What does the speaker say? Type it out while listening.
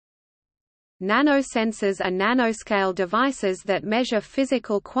Nanosensors are nanoscale devices that measure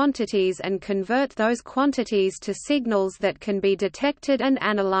physical quantities and convert those quantities to signals that can be detected and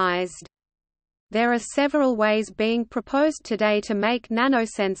analyzed. There are several ways being proposed today to make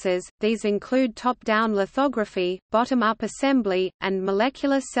nanosensors. These include top-down lithography, bottom-up assembly, and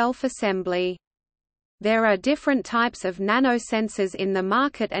molecular self-assembly. There are different types of nanosensors in the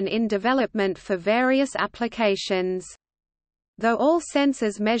market and in development for various applications. Though all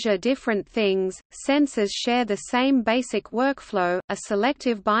sensors measure different things, sensors share the same basic workflow: a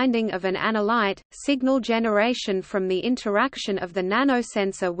selective binding of an analyte, signal generation from the interaction of the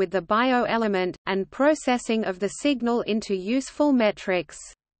nanosensor with the bioelement, and processing of the signal into useful metrics.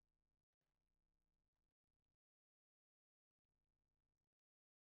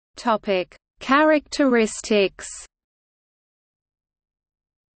 Topic: Characteristics.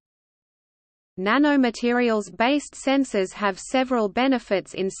 Nanomaterials-based sensors have several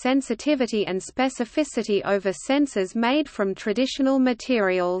benefits in sensitivity and specificity over sensors made from traditional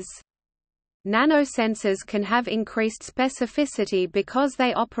materials. Nanosensors can have increased specificity because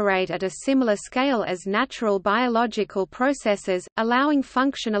they operate at a similar scale as natural biological processes, allowing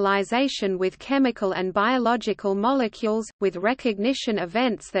functionalization with chemical and biological molecules, with recognition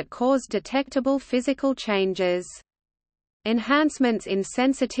events that cause detectable physical changes. Enhancements in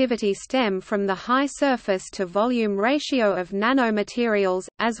sensitivity stem from the high surface-to-volume ratio of nanomaterials,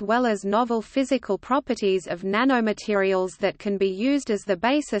 as well as novel physical properties of nanomaterials that can be used as the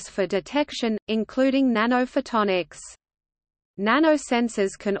basis for detection, including nanophotonics.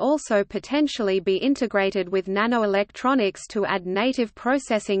 Nanosensors can also potentially be integrated with nanoelectronics to add native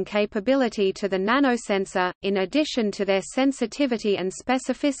processing capability to the nanosensor. In addition to their sensitivity and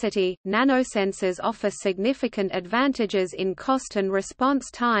specificity, nanosensors offer significant advantages in cost and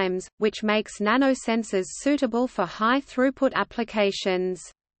response times, which makes nanosensors suitable for high-throughput applications.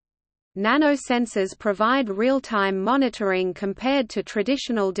 Nanosensors provide real-time monitoring compared to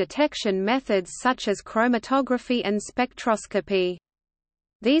traditional detection methods such as chromatography and spectroscopy.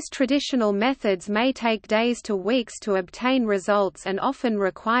 These traditional methods may take days to weeks to obtain results and often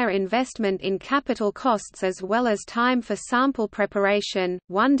require investment in capital costs as well as time for sample preparation.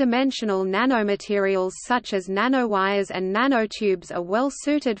 One-dimensional nanomaterials such as nanowires and nanotubes are well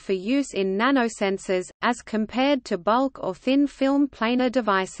suited for use in nanosensors, as compared to bulk or thin-film planar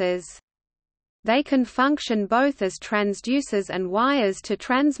devices. They can function both as transducers and wires to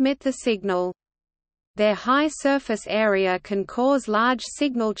transmit the signal. Their high surface area can cause large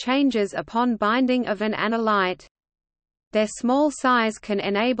signal changes upon binding of an analyte. Their small size can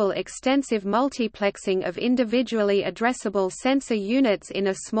enable extensive multiplexing of individually addressable sensor units in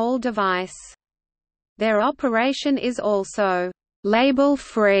a small device. Their operation is also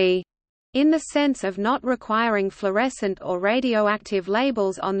label-free, in the sense of not requiring fluorescent or radioactive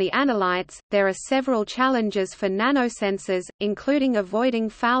labels on the analytes. There are several challenges for nanosensors, including avoiding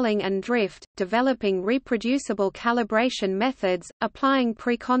fouling and drift, developing reproducible calibration methods, applying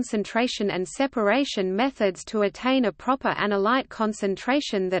pre-concentration and separation methods to attain a proper analyte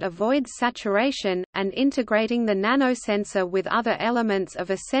concentration that avoids saturation, and integrating the nanosensor with other elements of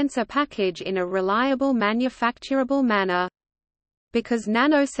a sensor package in a reliable manufacturable manner. Because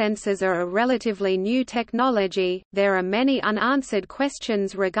nanosensors are a relatively new technology, there are many unanswered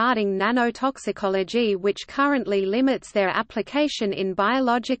questions regarding nanotoxicology which currently limits their application in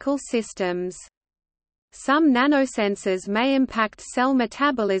biological systems. Some nanosensors may impact cell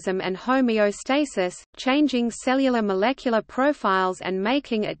metabolism and homeostasis, changing cellular molecular profiles and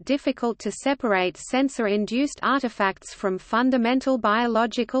making it difficult to separate sensor-induced artifacts from fundamental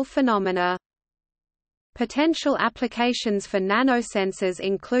biological phenomena. Potential applications for nanosensors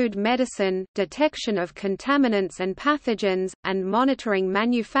include medicine, detection of contaminants and pathogens, and monitoring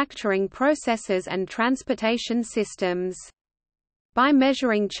manufacturing processes and transportation systems. By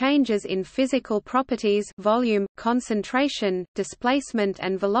measuring changes in physical properties, volume, concentration, displacement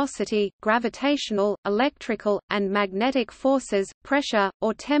and velocity, gravitational, electrical, and magnetic forces, pressure,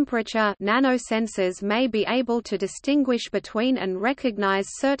 or temperature, nanosensors may be able to distinguish between and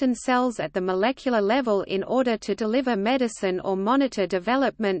recognize certain cells at the molecular level in order to deliver medicine or monitor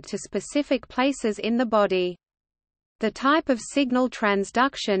development to specific places in the body. The type of signal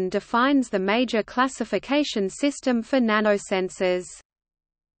transduction defines the major classification system for nanosensors.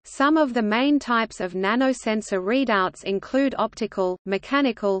 Some of the main types of nanosensor readouts include optical,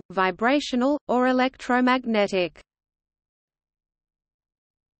 mechanical, vibrational, or electromagnetic.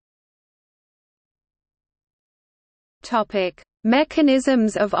 Topic: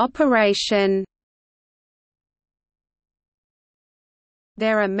 Mechanisms of operation.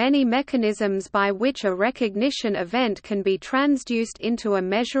 There are many mechanisms by which a recognition event can be transduced into a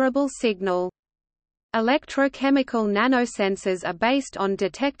measurable signal. Electrochemical nanosensors are based on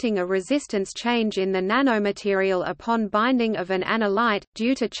detecting a resistance change in the nanomaterial upon binding of an analyte,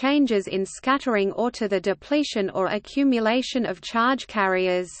 due to changes in scattering or to the depletion or accumulation of charge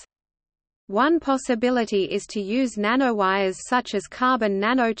carriers. One possibility is to use nanowires such as carbon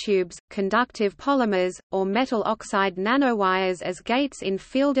nanotubes, conductive polymers, or metal oxide nanowires as gates in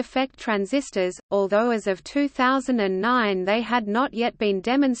field effect transistors, although as of 2009 they had not yet been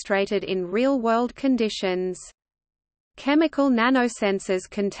demonstrated in real-world conditions. Chemical nanosensors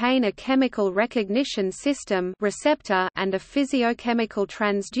contain a chemical recognition system receptor and a physiochemical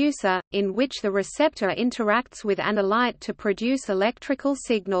transducer, in which the receptor interacts with analyte to produce electrical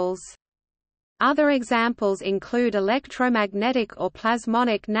signals. Other examples include electromagnetic or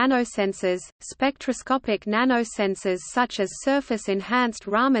plasmonic nanosensors, spectroscopic nanosensors such as surface-enhanced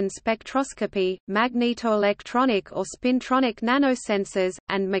Raman spectroscopy, magnetoelectronic or spintronic nanosensors,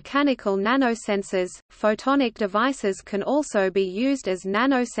 and mechanical nanosensors. Photonic devices can also be used as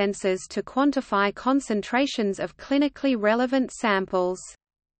nanosensors to quantify concentrations of clinically relevant samples.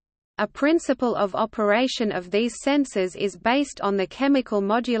 A principle of operation of these sensors is based on the chemical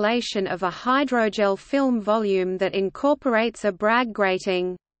modulation of a hydrogel film volume that incorporates a Bragg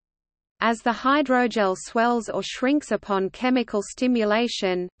grating. As the hydrogel swells or shrinks upon chemical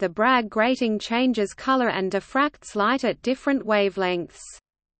stimulation, the Bragg grating changes color and diffracts light at different wavelengths.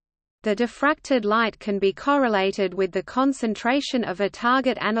 The diffracted light can be correlated with the concentration of a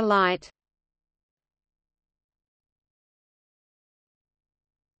target analyte.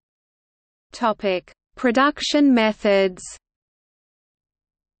 Production methods.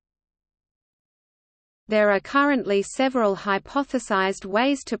 There are currently several hypothesized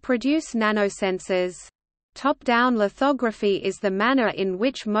ways to produce nanosensors. Top-down lithography is the manner in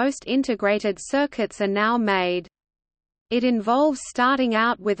which most integrated circuits are now made. It involves starting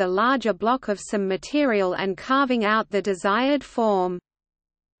out with a larger block of some material and carving out the desired form.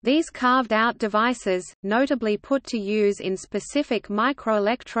 These carved-out devices, notably put to use in specific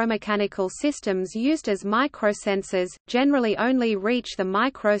microelectromechanical systems used as microsensors, generally only reach the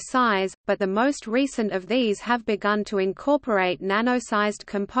micro size, but the most recent of these have begun to incorporate nano-sized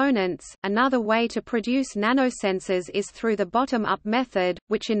components. Another way to produce nanosensors is through the bottom-up method,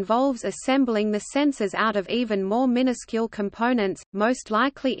 which involves assembling the sensors out of even more minuscule components, most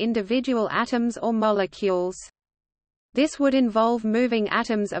likely individual atoms or molecules. This would involve moving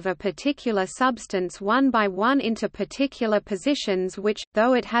atoms of a particular substance one by one into particular positions which,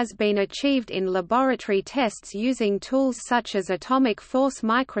 though it has been achieved in laboratory tests using tools such as atomic force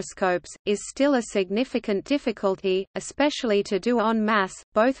microscopes, is still a significant difficulty, especially to do en masse,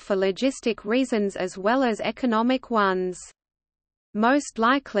 both for logistic reasons as well as economic ones. Most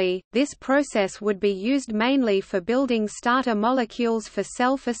likely, this process would be used mainly for building starter molecules for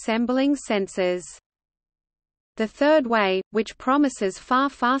self-assembling sensors. The third way, which promises far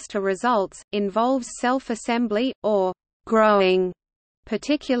faster results, involves self-assembly, or growing,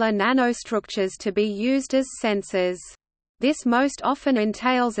 particular nanostructures to be used as sensors. This most often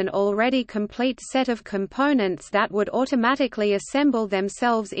entails an already complete set of components that would automatically assemble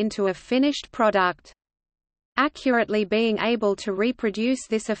themselves into a finished product. Accurately being able to reproduce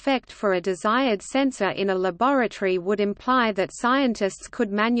this effect for a desired sensor in a laboratory would imply that scientists could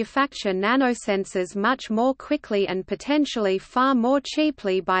manufacture nanosensors much more quickly and potentially far more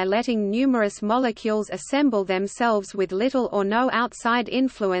cheaply by letting numerous molecules assemble themselves with little or no outside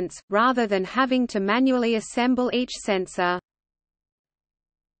influence, rather than having to manually assemble each sensor.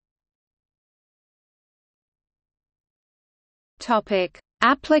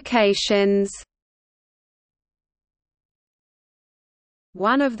 Applications.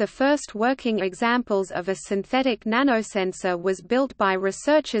 One of the first working examples of a synthetic nanosensor was built by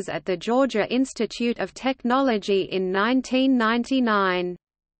researchers at the Georgia Institute of Technology in 1999.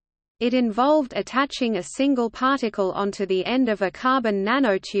 It involved attaching a single particle onto the end of a carbon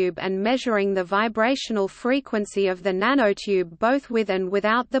nanotube and measuring the vibrational frequency of the nanotube both with and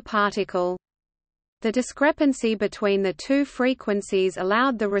without the particle. The discrepancy between the two frequencies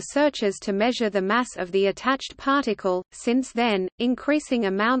allowed the researchers to measure the mass of the attached particle. Since then, increasing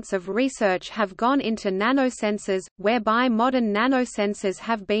amounts of research have gone into nanosensors, whereby modern nanosensors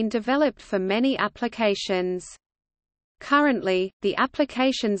have been developed for many applications. Currently, the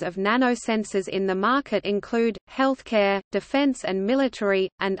applications of nanosensors in the market include healthcare, defense and military,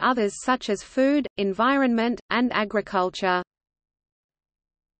 and others such as food, environment, and agriculture.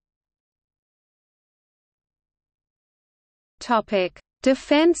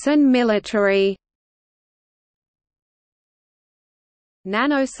 Defense and military.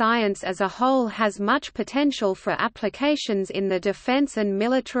 Nanoscience as a whole has much potential for applications in the defense and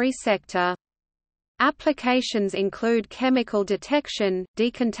military sector. Applications include chemical detection,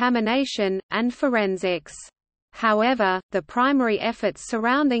 decontamination, and forensics. However, the primary efforts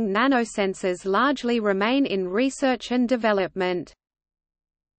surrounding nanosensors largely remain in research and development.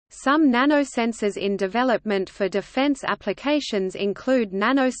 Some nanosensors in development for defense applications include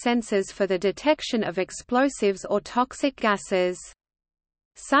nanosensors for the detection of explosives or toxic gases.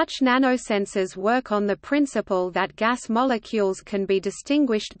 Such nanosensors work on the principle that gas molecules can be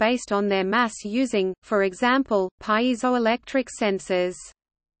distinguished based on their mass using, for example, piezoelectric sensors.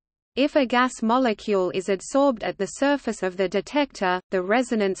 If a gas molecule is adsorbed at the surface of the detector, the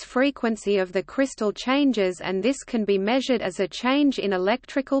resonance frequency of the crystal changes, and this can be measured as a change in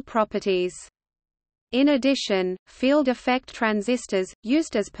electrical properties. In addition, field effect transistors,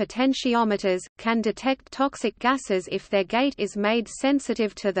 used as potentiometers, can detect toxic gases if their gate is made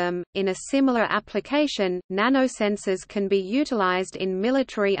sensitive to them. In a similar application, nanosensors can be utilized in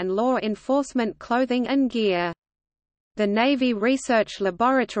military and law enforcement clothing and gear. The Navy Research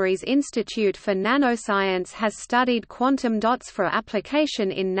Laboratories Institute for Nanoscience has studied quantum dots for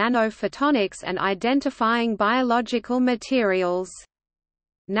application in nanophotonics and identifying biological materials.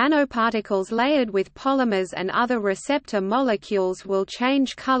 Nanoparticles layered with polymers and other receptor molecules will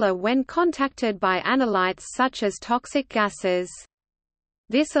change color when contacted by analytes such as toxic gases.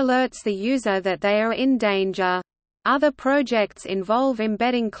 This alerts the user that they are in danger. Other projects involve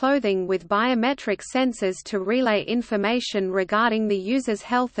embedding clothing with biometric sensors to relay information regarding the user's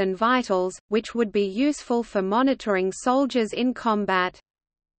health and vitals, which would be useful for monitoring soldiers in combat.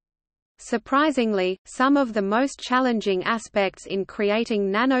 Surprisingly, some of the most challenging aspects in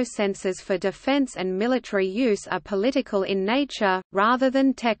creating nanosensors for defense and military use are political in nature, rather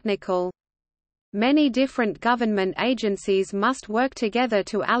than technical. Many different government agencies must work together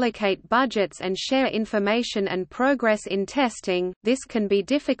to allocate budgets and share information and progress in testing. This can be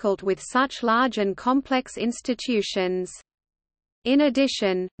difficult with such large and complex institutions. In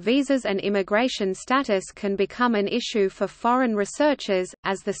addition, visas and immigration status can become an issue for foreign researchers,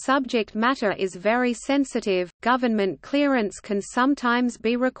 as the subject matter is very sensitive. Government clearance can sometimes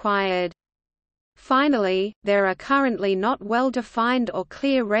be required. Finally, there are currently not well-defined or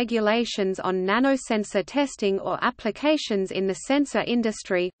clear regulations on nanosensor testing or applications in the sensor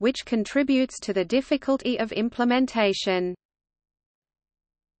industry, which contributes to the difficulty of implementation.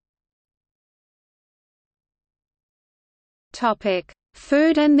 Topic: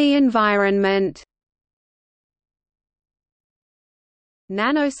 Food and the environment.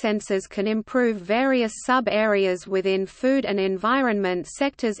 Nanosensors can improve various sub-areas within food and environment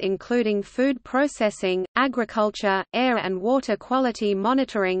sectors, including food processing, agriculture, air and water quality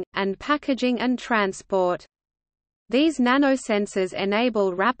monitoring, and packaging and transport. These nanosensors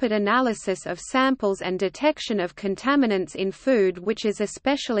enable rapid analysis of samples and detection of contaminants in food, which is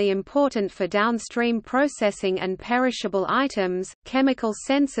especially important for downstream processing and perishable items. Chemical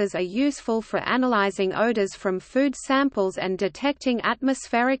sensors are useful for analyzing odors from food samples and detecting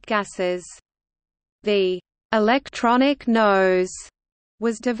atmospheric gases. The electronic nose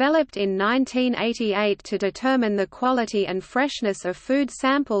was developed in 1988 to determine the quality and freshness of food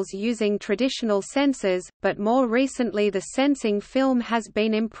samples using traditional sensors, but more recently the sensing film has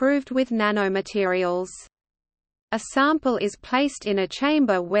been improved with nanomaterials. A sample is placed in a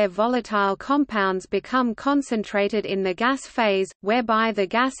chamber where volatile compounds become concentrated in the gas phase, whereby the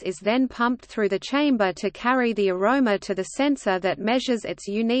gas is then pumped through the chamber to carry the aroma to the sensor that measures its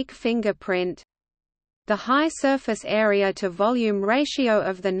unique fingerprint. The high surface area to volume ratio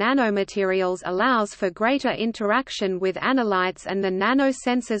of the nanomaterials allows for greater interaction with analytes, and the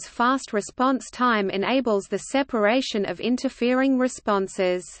nanosensor's fast response time enables the separation of interfering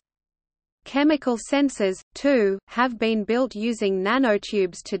responses. Chemical sensors, too, have been built using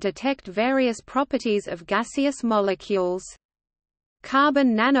nanotubes to detect various properties of gaseous molecules.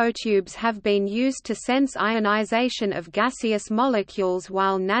 Carbon nanotubes have been used to sense ionization of gaseous molecules,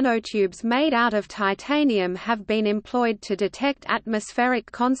 while nanotubes made out of titanium have been employed to detect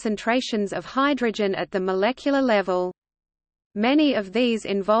atmospheric concentrations of hydrogen at the molecular level. Many of these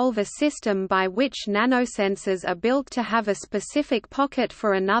involve a system by which nanosensors are built to have a specific pocket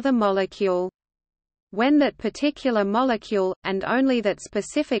for another molecule. When that particular molecule, and only that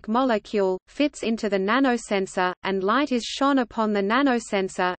specific molecule, fits into the nanosensor, and light is shone upon the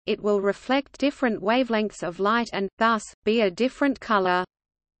nanosensor, it will reflect different wavelengths of light and, thus, be a different color.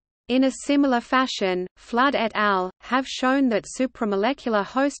 In a similar fashion, Flood et al. Have shown that supramolecular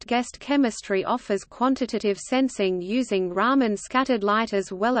host-guest chemistry offers quantitative sensing using Raman scattered light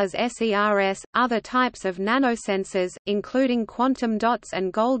as well as SERS. Other types of nanosensors, including quantum dots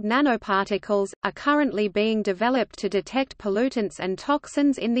and gold nanoparticles, are currently being developed to detect pollutants and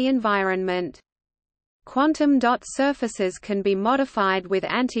toxins in the environment. Quantum dot surfaces can be modified with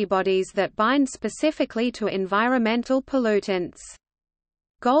antibodies that bind specifically to environmental pollutants.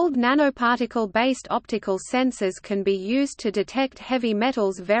 Gold nanoparticle-based optical sensors can be used to detect heavy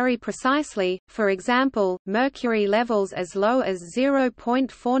metals very precisely, for example, mercury levels as low as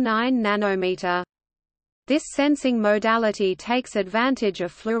 0.49 nanometer. This sensing modality takes advantage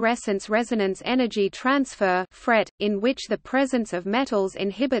of fluorescence resonance energy transfer (FRET), in which the presence of metals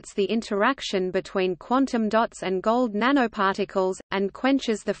inhibits the interaction between quantum dots and gold nanoparticles, and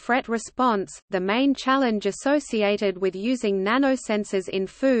quenches the FRET response. The main challenge associated with using nanosensors in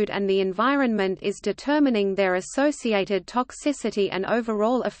food and the environment is determining their associated toxicity and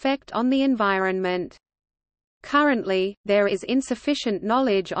overall effect on the environment. Currently, there is insufficient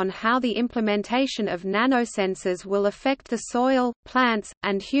knowledge on how the implementation of nanosensors will affect the soil, plants,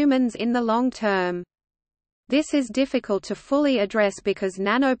 and humans in the long term. This is difficult to fully address because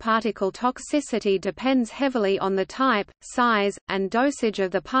nanoparticle toxicity depends heavily on the type, size, and dosage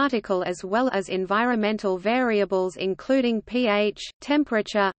of the particle as well as environmental variables including pH,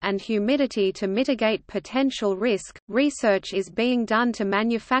 temperature, and humidity to mitigate potential risk. Research is being done to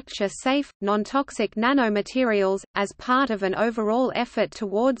manufacture safe, non-toxic nanomaterials, as part of an overall effort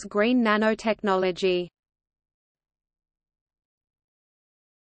towards green nanotechnology.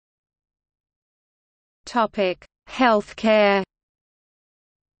 Healthcare.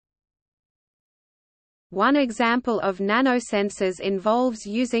 One example of nanosensors involves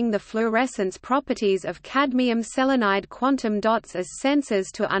using the fluorescence properties of cadmium selenide quantum dots as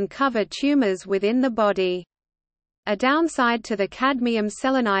sensors to uncover tumors within the body. A downside to the cadmium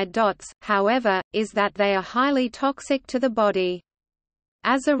selenide dots, however, is that they are highly toxic to the body.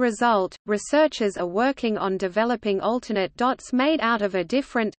 As a result, researchers are working on developing alternate dots made out of a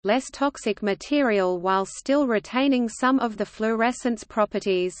different, less toxic material while still retaining some of the fluorescence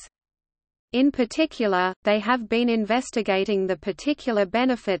properties. In particular, they have been investigating the particular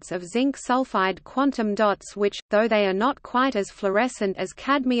benefits of zinc sulfide quantum dots which, though they are not quite as fluorescent as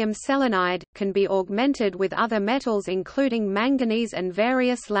cadmium selenide, can be augmented with other metals including manganese and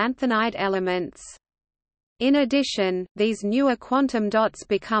various lanthanide elements. In addition, these newer quantum dots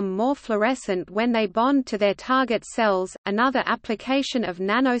become more fluorescent when they bond to their target cells. Another application of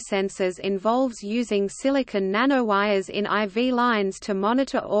nanosensors involves using silicon nanowires in IV lines to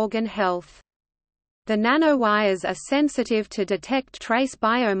monitor organ health. The nanowires are sensitive to detect trace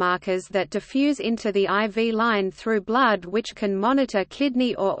biomarkers that diffuse into the IV line through blood, which can monitor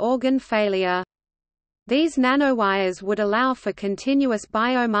kidney or organ failure. These nanowires would allow for continuous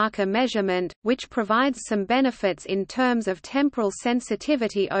biomarker measurement, which provides some benefits in terms of temporal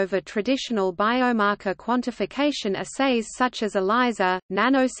sensitivity over traditional biomarker quantification assays such as ELISA.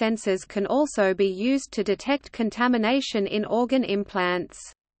 Nanosensors can also be used to detect contamination in organ implants.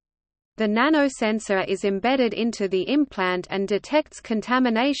 The nanosensor is embedded into the implant and detects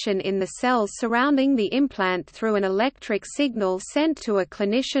contamination in the cells surrounding the implant through an electric signal sent to a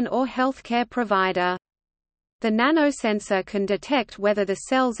clinician or healthcare provider. The nanosensor can detect whether the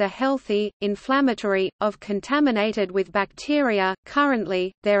cells are healthy, inflammatory, or contaminated with bacteria.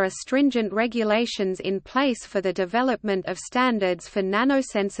 Currently, there are stringent regulations in place for the development of standards for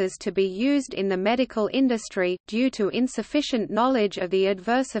nanosensors to be used in the medical industry, due to insufficient knowledge of the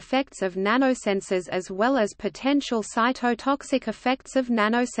adverse effects of nanosensors as well as potential cytotoxic effects of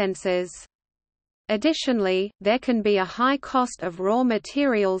nanosensors. Additionally, there can be a high cost of raw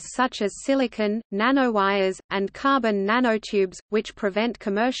materials such as silicon, nanowires, and carbon nanotubes, which prevent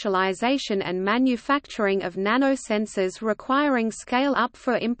commercialization and manufacturing of nanosensors, requiring scale-up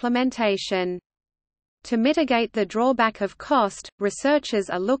for implementation. To mitigate the drawback of cost, researchers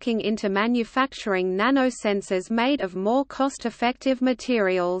are looking into manufacturing nanosensors made of more cost-effective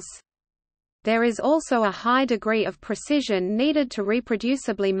materials. There is also a high degree of precision needed to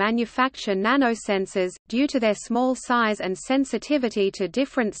reproducibly manufacture nanosensors, due to their small size and sensitivity to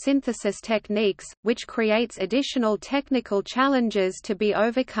different synthesis techniques, which creates additional technical challenges to be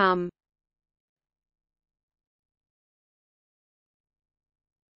overcome.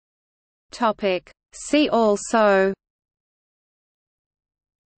 See also: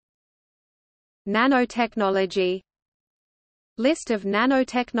 nanotechnology, list of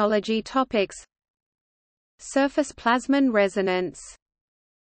nanotechnology topics, surface plasmon resonance.